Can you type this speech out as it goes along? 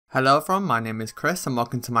Hello everyone, my name is Chris and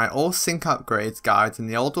welcome to my all sync upgrades guides in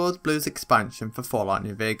the Old World Blues expansion for Fallout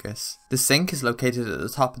New Vegas. The sync is located at the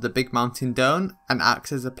top of the big mountain dome and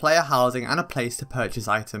acts as a player housing and a place to purchase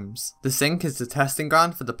items. The sync is the testing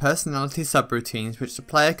ground for the personality subroutines which the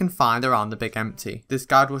player can find around the big empty. This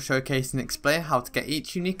guide will showcase and explain how to get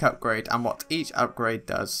each unique upgrade and what each upgrade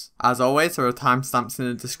does. As always, there are timestamps in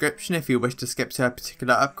the description if you wish to skip to a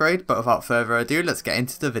particular upgrade, but without further ado, let's get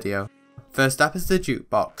into the video. First up is the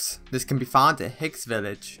Jukebox. This can be found at Higgs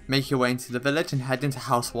Village. Make your way into the village and head into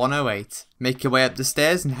house 108. Make your way up the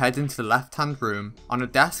stairs and head into the left hand room. On a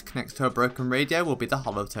desk next to a broken radio will be the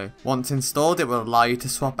holotape. Once installed, it will allow you to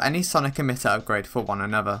swap any sonic emitter upgrade for one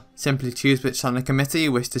another. Simply choose which sonic emitter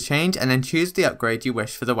you wish to change and then choose the upgrade you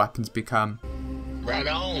wish for the weapons become. Right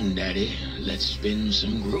on, Daddy. Let's spin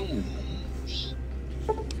some grooves.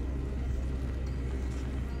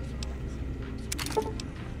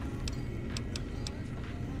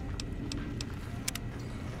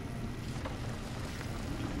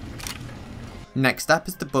 Next up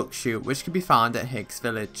is the book chute, which can be found at Higgs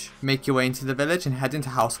Village. Make your way into the village and head into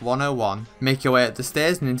house 101. Make your way up the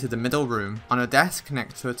stairs and into the middle room. On a desk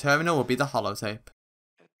next to a terminal will be the holotape.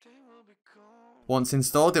 Once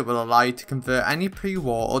installed, it will allow you to convert any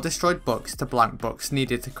pre-war or destroyed books to blank books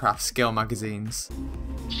needed to craft skill magazines.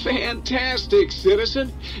 Fantastic,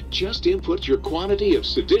 citizen! Just input your quantity of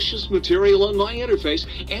seditious material on my interface,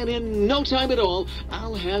 and in no time at all,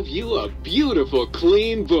 I'll have you a beautiful,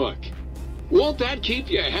 clean book. Won't that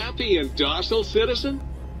keep you happy and docile, citizen?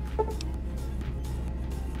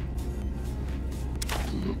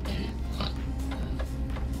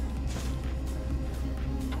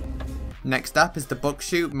 Next up is the book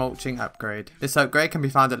chute mulching upgrade. This upgrade can be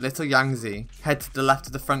found at Little Yangtze. Head to the left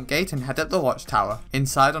of the front gate and head up the watchtower.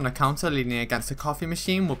 Inside on a counter leaning against a coffee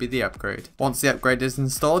machine will be the upgrade. Once the upgrade is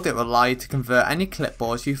installed, it will allow you to convert any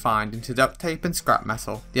clipboards you find into duct tape and scrap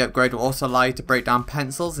metal. The upgrade will also allow you to break down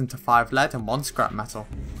pencils into 5 lead and 1 scrap metal.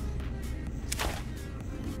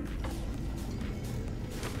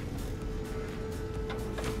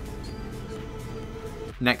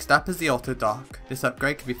 Next up is the auto dock. This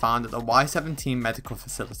upgrade can be found at the Y17 medical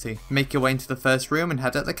facility. Make your way into the first room and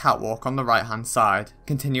head up the catwalk on the right hand side.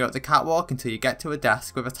 Continue up the catwalk until you get to a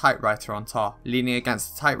desk with a typewriter on top. Leaning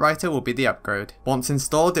against the typewriter will be the upgrade. Once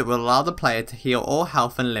installed, it will allow the player to heal all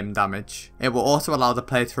health and limb damage. It will also allow the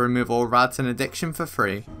player to remove all rads and addiction for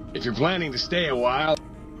free. If you're planning to stay a while,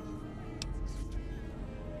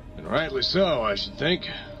 and rightly so, I should think.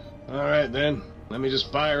 Alright then, let me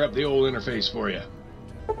just fire up the old interface for you.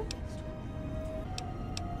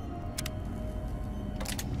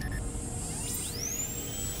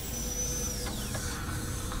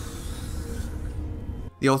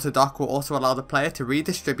 The auto dock will also allow the player to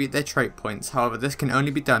redistribute their trait points, however this can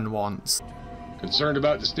only be done once. Concerned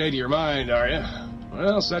about the state of your mind, are you?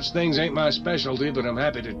 Well, such things ain't my specialty, but I'm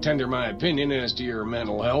happy to tender my opinion as to your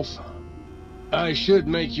mental health. I should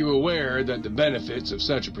make you aware that the benefits of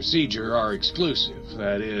such a procedure are exclusive.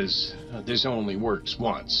 That is, this only works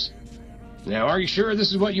once. Now, are you sure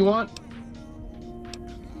this is what you want?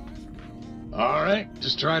 Alright,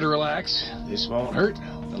 just try to relax. This won't hurt,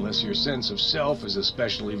 unless your sense of self is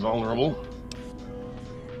especially vulnerable.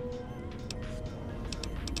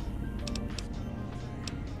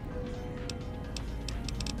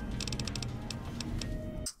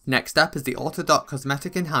 Next up is the Autodoc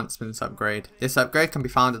Cosmetic Enhancements upgrade. This upgrade can be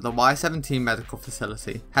found at the Y17 medical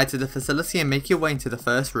facility. Head to the facility and make your way into the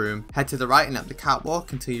first room. Head to the right and up the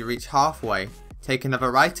catwalk until you reach halfway. Take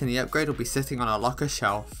another right and the upgrade will be sitting on a locker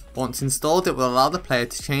shelf. Once installed, it will allow the player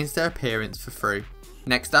to change their appearance for free.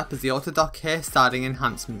 Next up is the Autodoc Hairstyling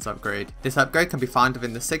Enhancements upgrade. This upgrade can be found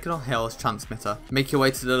within the Signal Hills transmitter. Make your way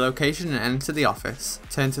to the location and enter the office.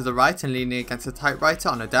 Turn to the right and leaning against a typewriter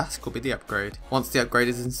on a desk will be the upgrade. Once the upgrade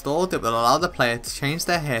is installed, it will allow the player to change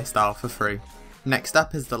their hairstyle for free. Next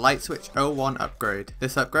up is the Light Switch 01 upgrade.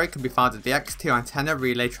 This upgrade can be found at the X2 antenna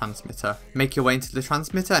relay transmitter. Make your way into the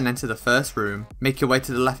transmitter and enter the first room. Make your way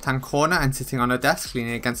to the left hand corner and sitting on a desk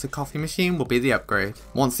leaning against a coffee machine will be the upgrade.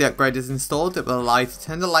 Once the upgrade is installed, it will allow you to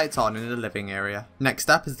turn the lights on in the living area. Next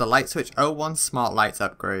up is the Light Switch 01 Smart Lights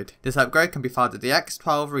upgrade. This upgrade can be found at the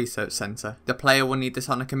X12 Research Center. The player will need the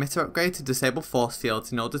sonic emitter upgrade to disable force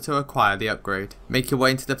fields in order to acquire the upgrade. Make your way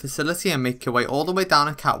into the facility and make your way all the way down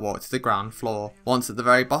a catwalk to the ground floor. Once at the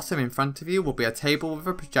very bottom in front of you will be a table with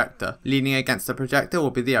a projector. Leaning against the projector will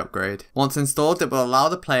be the upgrade. Once installed, it will allow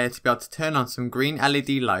the player to be able to turn on some green LED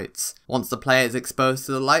lights. Once the player is exposed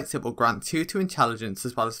to the lights, it will grant 2 to intelligence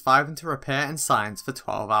as well as 5 into repair and science for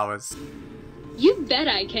 12 hours. You bet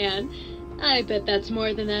I can. I bet that's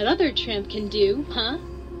more than that other tramp can do, huh?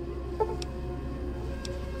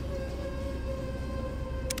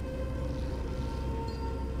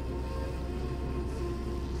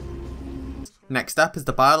 Next up is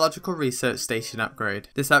the Biological Research Station upgrade.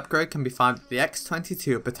 This upgrade can be found at the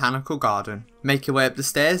X22 Botanical Garden. Make your way up the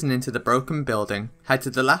stairs and into the broken building. Head to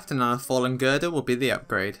the left and on a fallen girder will be the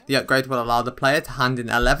upgrade. The upgrade will allow the player to hand in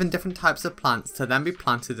 11 different types of plants to then be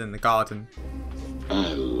planted in the garden.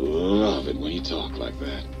 I love it when you talk like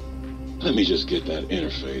that. Let me just get that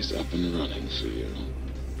interface up and running for you.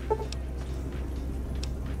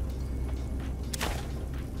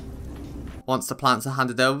 Once the plants are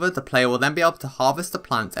handed over, the player will then be able to harvest the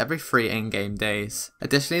plants every 3 in-game days.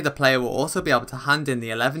 Additionally, the player will also be able to hand in the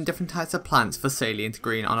 11 different types of plants for Salient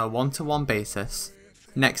Green on a 1-to-1 basis.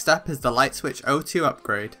 Next up is the Light Switch O2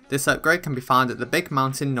 upgrade. This upgrade can be found at the Big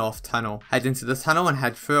Mountain North Tunnel. Head into the tunnel and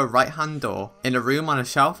head through a right hand door. In a room on a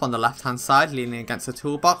shelf on the left hand side leaning against a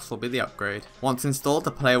toolbox will be the upgrade. Once installed,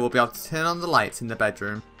 the player will be able to turn on the lights in the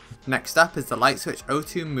bedroom. Next up is the Light Switch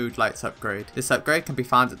O2 Mood Lights upgrade. This upgrade can be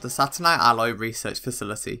found at the Saturnite Alloy Research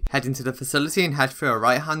Facility. Head into the facility and head through a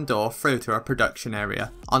right hand door through to a production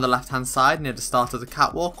area. On the left hand side near the start of the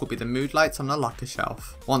catwalk will be the mood lights on the locker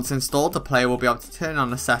shelf. Once installed, the player will be able to turn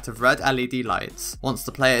on a set of red LED lights. Once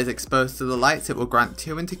the player is exposed to the lights, it will grant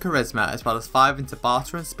 2 into Charisma as well as 5 into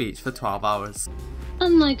Barter and Speech for 12 hours.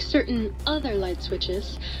 Unlike certain other light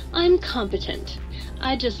switches, I'm competent.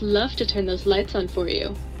 I'd just love to turn those lights on for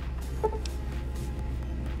you.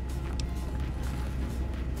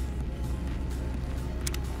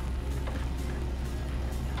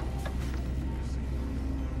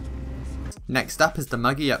 Next up is the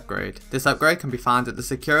Muggy upgrade. This upgrade can be found at the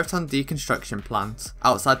Securiton Deconstruction Plant.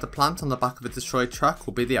 Outside the plant on the back of a destroyed truck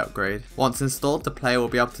will be the upgrade. Once installed, the player will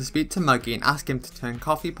be able to speak to Muggy and ask him to turn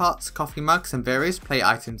coffee pots, coffee mugs and various plate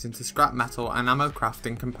items into scrap metal and ammo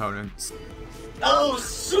crafting components. Oh,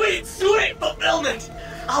 sweet, sweet fulfillment!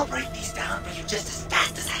 I'll break these down for you just as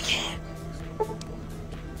fast as I can.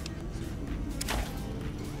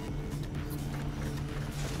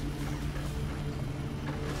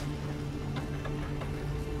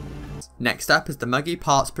 Next up is the Muggy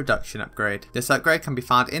Parts Production upgrade. This upgrade can be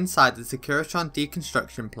found inside the Securitron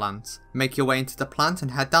Deconstruction Plant. Make your way into the plant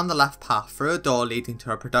and head down the left path through a door leading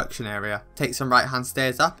to a production area. Take some right hand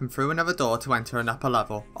stairs up and through another door to enter an upper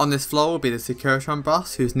level. On this floor will be the Securitron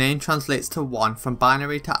boss, whose name translates to 1 from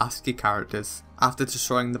binary to ASCII characters. After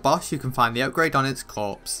destroying the boss, you can find the upgrade on its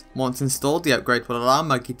corpse. Once installed, the upgrade will allow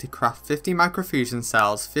Muggy to craft 50 microfusion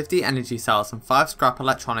cells, 50 energy cells and 5 scrap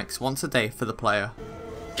electronics once a day for the player.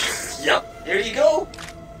 Yup, here you go.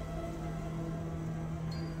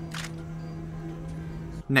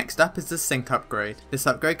 Next up is the Sink upgrade. This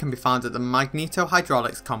upgrade can be found at the Magneto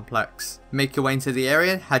Hydraulics Complex. Make your way into the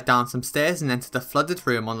area, head down some stairs and enter the flooded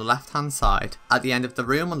room on the left hand side. At the end of the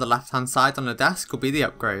room on the left hand side on a desk will be the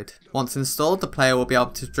upgrade. Once installed, the player will be able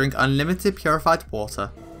to drink unlimited purified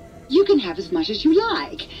water. You can have as much as you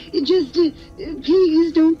like. Just,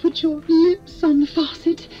 please don't put your lips on the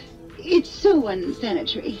faucet. It's so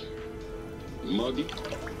unsanitary. Muggy?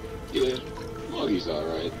 Yeah, Muggy's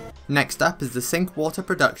alright. Next up is the Sink Water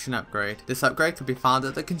Production upgrade. This upgrade can be found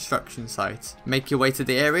at the construction site. Make your way to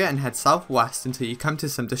the area and head southwest until you come to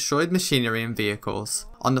some destroyed machinery and vehicles.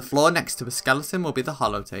 On the floor next to a skeleton will be the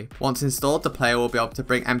holotape. Once installed, the player will be able to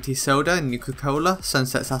bring empty soda, Nuka-Cola,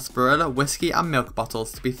 Sunset Sarsaparilla, whiskey and milk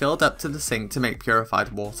bottles to be filled up to the sink to make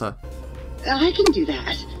purified water. I can do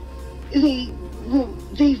that.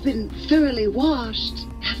 They've been thoroughly washed,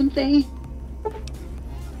 haven't they?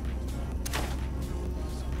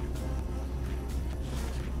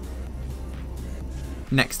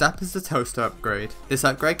 Next up is the Toaster upgrade. This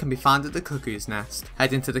upgrade can be found at the Cuckoo's Nest.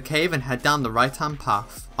 Head into the cave and head down the right hand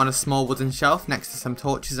path. On a small wooden shelf next to some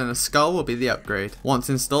torches and a skull will be the upgrade. Once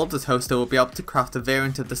installed, the toaster will be able to craft a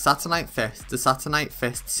variant of the Saturnite Fist, the Saturnite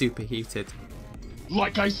Fist Superheated.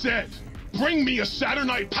 Like I said, bring me a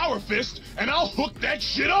Saturnite Power Fist and I'll hook that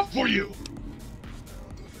shit up for you!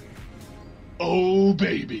 Oh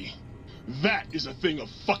baby, that is a thing of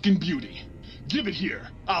fucking beauty. Give it here,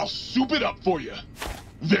 I'll soup it up for you.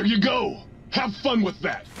 There you go, have fun with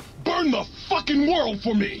that. Burn the fucking world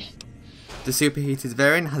for me! The superheated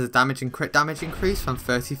variant has a damage and crit damage increase from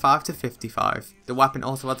 35 to 55. The weapon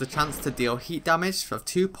also has a chance to deal heat damage of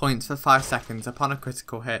 2 points for 5 seconds upon a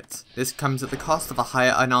critical hit. This comes at the cost of a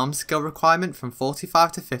higher unarmed skill requirement from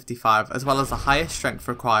 45 to 55, as well as a higher strength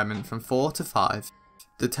requirement from 4 to 5.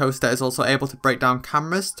 The toaster is also able to break down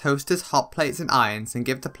cameras, toasters, hot plates and irons and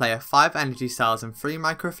give the player 5 energy cells and 3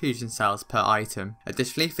 microfusion cells per item.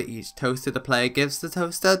 Additionally, for each toaster the player gives the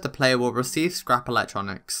toaster, the player will receive scrap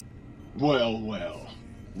electronics. Well,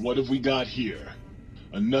 what have we got here?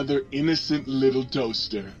 Another innocent little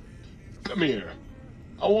toaster. Come here,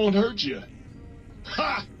 I won't hurt you.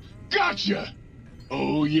 Ha! Gotcha!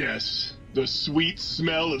 Oh yes, The sweet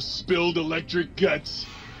smell of spilled electric guts.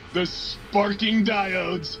 The sparking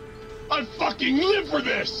diodes. I fucking live for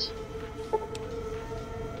this!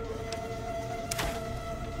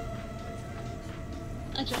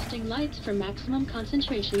 Adjusting lights for maximum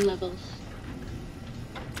concentration levels.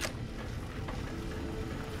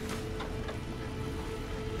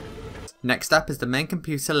 Next up is the main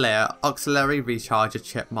computer LAER auxiliary recharger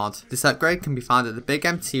chip mod. This upgrade can be found at the Big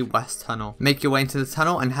MT West tunnel. Make your way into the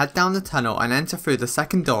tunnel and head down the tunnel and enter through the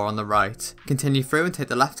second door on the right. Continue through and take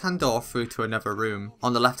the left hand door through to another room.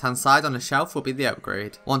 On the left hand side on a shelf will be the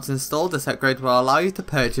upgrade. Once installed, this upgrade will allow you to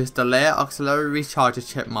purchase the LAER auxiliary recharger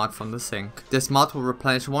chip mod from the sink. This mod will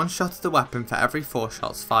replenish one shot of the weapon for every 4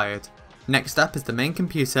 shots fired. Next up is the main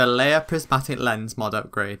computer LAER Prismatic lens mod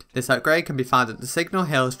upgrade. This upgrade can be found at the Signal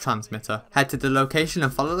Hills transmitter. Head to the location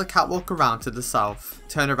and follow the catwalk around to the south.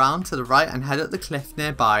 Turn around to the right and head up the cliff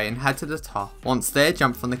nearby and head to the top. Once there,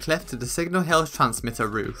 jump from the cliff to the Signal Hills transmitter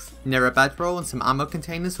roof. Near a bedroll and some ammo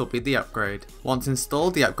containers will be the upgrade. Once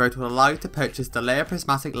installed, the upgrade will allow you to purchase the LAER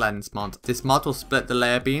Prismatic lens mod. This mod will split the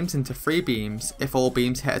LAER beams into 3 beams. If all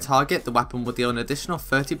beams hit a target, the weapon will deal an additional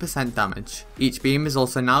 30% damage. Each beam is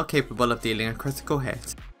also now capable of dealing a critical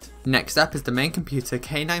hit. Next up is the main computer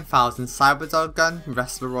K9000 Cyberdog gun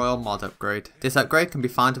Resla Roil mod upgrade. This upgrade can be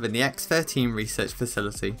found within the X13 research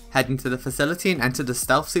facility. Head into the facility and enter the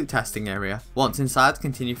stealth suit testing area. Once inside,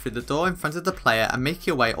 continue through the door in front of the player and make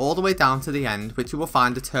your way all the way down to the end, which you will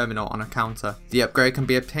find a terminal on a counter. The upgrade can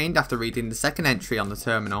be obtained after reading the second entry on the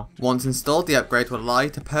terminal. Once installed, the upgrade will allow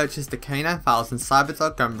you to purchase the K9000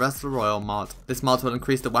 Cyberdog gun Resla Roil mod. This mod will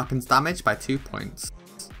increase the weapon's damage by 2 points.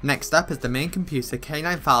 Next up is the main computer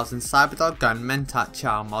K9000 Cyberdog gun Mentat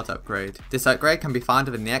Chow mod upgrade. This upgrade can be found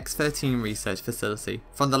within the X13 research facility.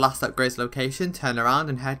 From the last upgrade's location, turn around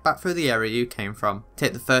and head back through the area you came from.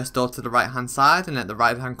 Take the first door to the right hand side and at the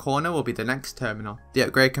right hand corner will be the next terminal. The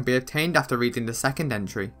upgrade can be obtained after reading the second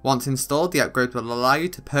entry. Once installed, the upgrade will allow you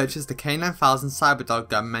to purchase the K9000 Cyberdog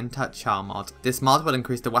gun Mentat Chow mod. This mod will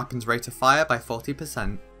increase the weapon's rate of fire by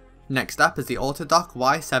 40%. Next up is the Autodoc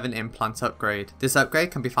Y7 implant upgrade. This upgrade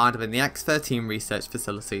can be found within the X13 research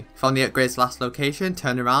facility. From the upgrade's last location,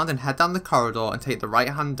 turn around and head down the corridor and take the right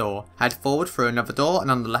hand door. Head forward through another door and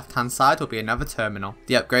on the left hand side will be another terminal.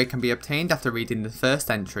 The upgrade can be obtained after reading the first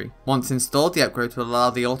entry. Once installed, the upgrade will allow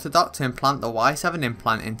the Autodoc to implant the Y7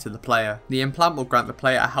 implant into the player. The implant will grant the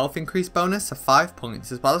player a health increase bonus of 5 points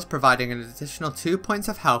as well as providing an additional 2 points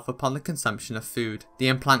of health upon the consumption of food. The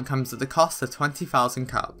implant comes at the cost of 20,000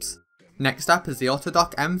 caps. Next up is the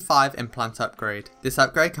Autodoc M5 implant upgrade. This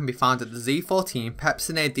upgrade can be found at the Z14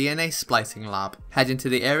 Pepsinade DNA splicing lab. Head into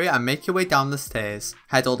the area and make your way down the stairs.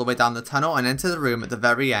 Head all the way down the tunnel and enter the room at the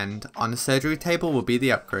very end. On the surgery table will be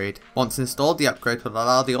the upgrade. Once installed, the upgrade will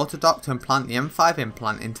allow the Autodoc to implant the M5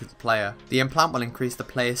 implant into the player. The implant will increase the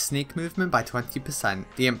player's sneak movement by 20%.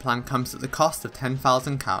 The implant comes at the cost of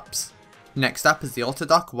 10,000 caps. Next up is the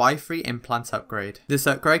Autodoc Y3 implant upgrade. This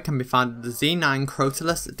upgrade can be found at the Z9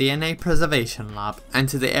 Crotalus DNA preservation lab.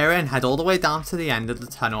 Enter the area and head all the way down to the end of the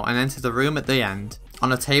tunnel and enter the room at the end.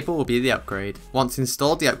 On a table will be the upgrade. Once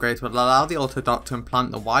installed, the upgrade will allow the Autodoc to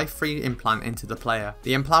implant the Y3 implant into the player.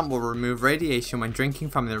 The implant will remove radiation when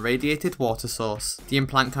drinking from an irradiated water source. The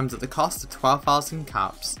implant comes at the cost of 12,000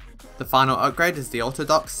 caps. The final upgrade is the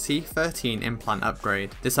Autodoc C13 implant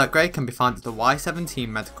upgrade. This upgrade can be found at the Y17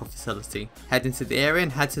 medical facility. Head into the area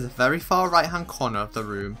and head to the very far right hand corner of the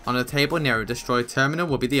room. On a table near a destroyed terminal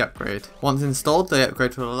will be the upgrade. Once installed, the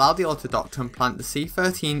upgrade will allow the Autodoc to implant the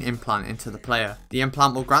C13 implant into the player. The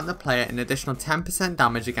implant will grant the player an additional 10%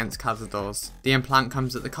 damage against cazadors. The implant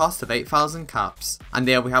comes at the cost of 8,000 caps. And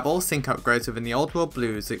there we have all sync upgrades within the Old World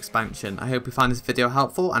Blues expansion. I hope you found this video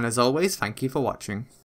helpful and as always, thank you for watching.